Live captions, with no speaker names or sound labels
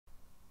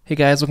Hey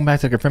guys, welcome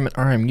back to the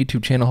ConfermentRM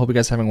YouTube channel. Hope you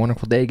guys are having a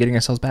wonderful day getting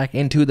ourselves back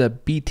into the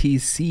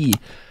BTC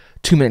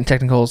 2-minute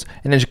technicals.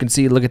 And as you can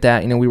see, look at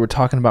that. We were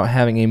talking about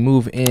having a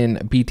move in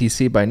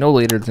BTC by no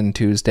later than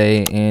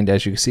Tuesday. And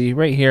as you can see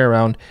right here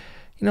around,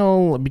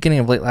 beginning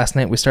of late last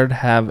night, we started to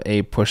have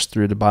a push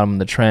through the bottom of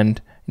the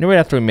trend. Right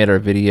after we made our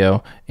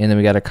video, and then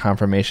we got a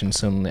confirmation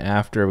soon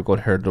after. We go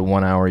here to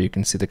 1 hour. You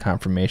can see the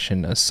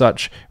confirmation as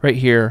such right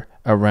here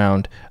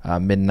around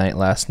midnight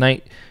last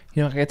night.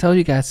 Like I tell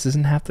you guys, it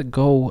doesn't have to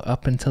go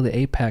up until the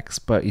apex,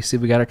 but you see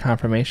we got a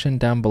confirmation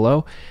down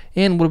below.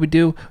 And what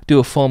do? Do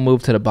a full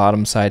move to the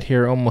bottom side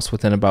here, almost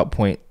within about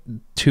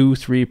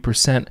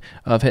 0.23%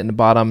 of hitting the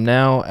bottom.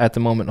 Now, at the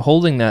moment,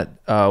 holding that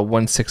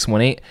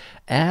 1618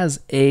 as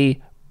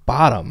a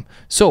bottom.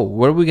 So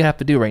what do we have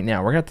to do right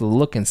now? We're going to have to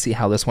look and see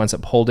how this winds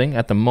up holding.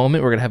 At the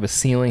moment, we're going to have a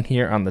ceiling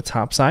here on the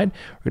top side.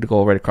 We're going to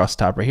go right across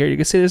the top right here. You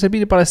can see there's going to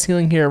be about a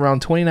ceiling here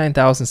around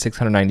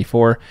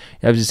 29,694.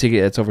 As you see,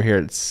 it's over here.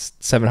 It's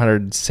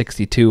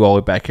 762 all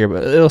the way back here,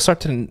 but it'll start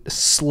to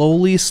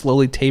slowly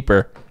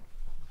taper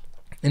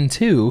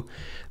into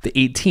the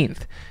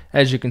 18th.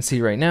 As you can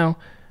see right now,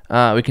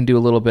 we can do a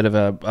little bit of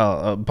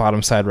a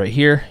bottom side right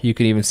here. You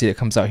can even see it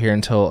comes out here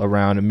until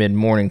around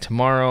mid-morning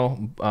tomorrow.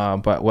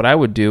 But what I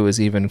would do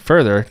is even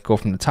further go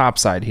from the top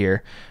side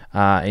here,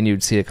 and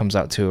you'd see it comes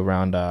out to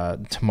around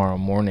tomorrow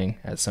morning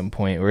at some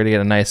point. We're going to get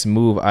a nice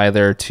move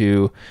either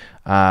to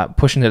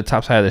pushing to the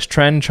top side of this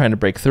trend, trying to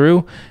break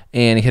through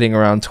and hitting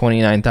around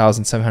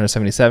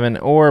 29,777,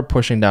 or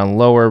pushing down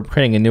lower,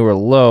 creating a newer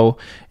low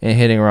and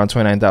hitting around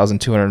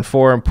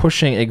 29,204, and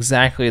pushing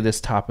exactly this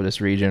top of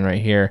this region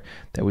right here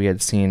that we had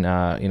seen,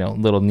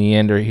 little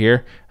meander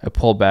here, a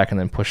pull back and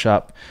then push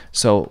up.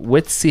 So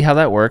let's see how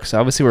that works.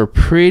 Obviously, we're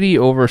pretty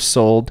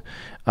oversold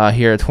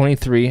here at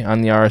 23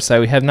 on the RSI.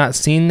 We have not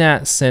seen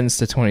that since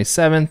the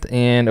 27th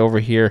and over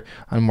here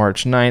on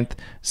March 9th.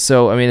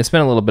 So, it's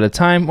been a little bit of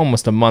time,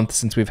 almost a month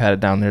since we've had it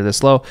down there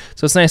this low.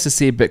 So it's nice to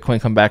see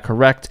Bitcoin come back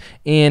correct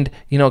and,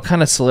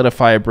 kind of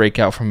solidify a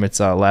breakout from its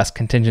last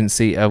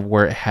contingency of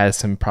where it has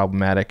some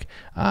problematic,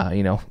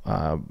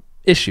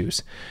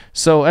 issues.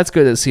 So that's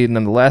good to see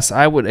nonetheless.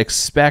 I would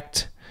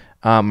expect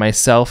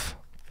myself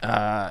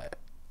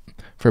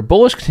for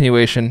bullish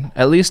continuation,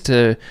 at least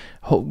to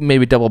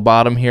maybe double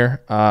bottom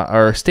here,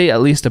 or stay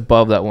at least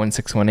above that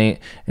 1618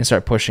 and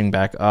start pushing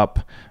back up.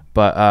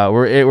 But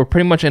we're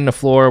pretty much in the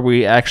floor.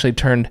 We actually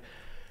turned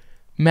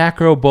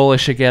macro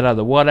bullish again on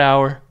the 1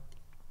 hour,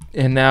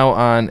 and now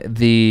on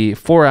the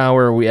 4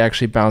 hour, we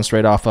actually bounced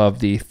right off of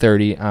the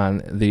 30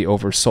 on the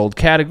oversold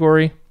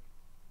category.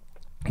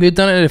 We've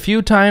done it a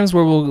few times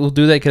where we'll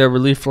do that, get a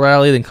relief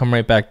rally, then come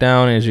right back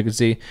down. And as you can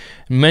see,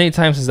 many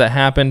times has that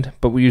happened,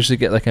 but we usually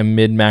get like a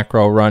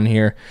mid-macro run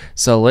here.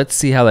 So let's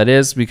see how that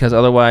is, because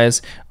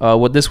otherwise,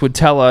 what this would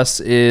tell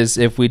us is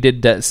if we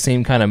did that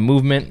same kind of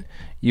movement,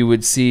 you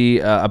would see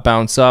a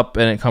bounce up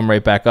and it come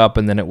right back up,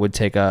 and then it would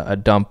take a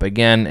dump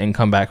again and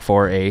come back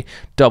for a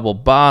double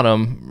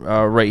bottom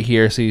right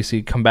here. So you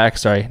see come back,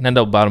 sorry, not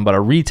double bottom, but a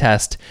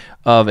retest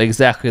of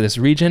exactly this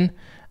region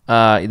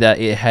that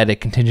it had a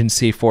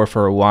contingency for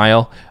a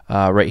while,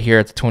 right here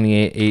at the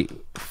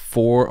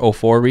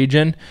 28,804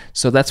 region.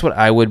 So that's what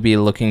I would be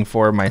looking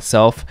for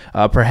myself.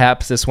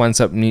 Perhaps this winds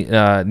up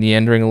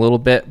meandering a little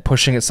bit,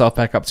 pushing itself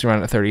back up to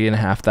around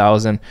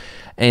 30,500,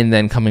 and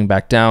then coming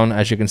back down.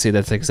 As you can see,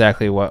 that's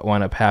exactly what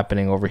wound up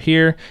happening over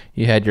here.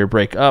 You had your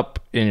break up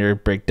and your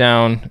break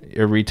down,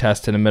 your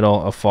retest in the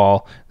middle, a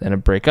fall, then a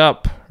break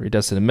up,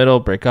 retest in the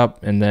middle, break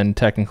up, and then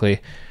technically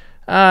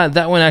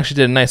that one actually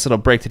did a nice little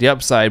break to the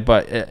upside,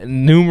 but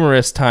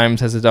numerous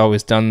times has it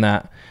always done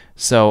that.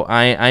 So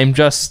I'm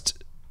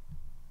just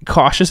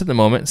cautious at the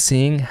moment,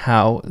 seeing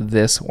how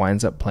this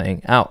winds up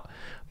playing out.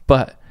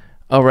 But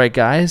all right,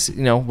 guys,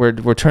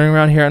 we're turning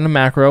around here on the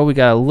macro. We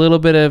got a little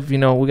bit of, we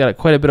got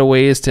quite a bit of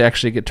ways to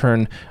actually get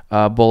turned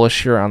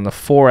bullish here on the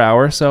 4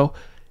 hour. So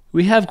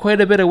we have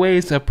quite a bit of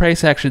ways to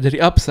price action to the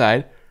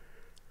upside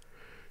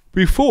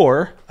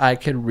before I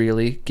could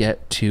really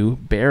get too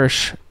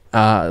bearish.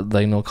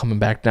 Coming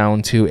back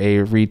down to a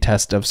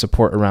retest of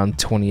support around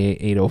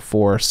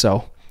 28,804.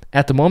 So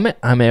at the moment,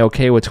 I'm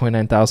okay with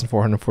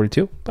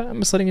 29,442, but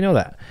I'm just letting you know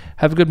that.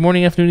 Have a good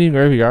morning, afternoon, evening,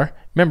 wherever you are.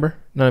 Remember,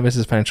 none of this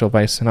is financial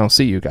advice, and I'll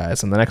see you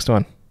guys on the next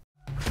one.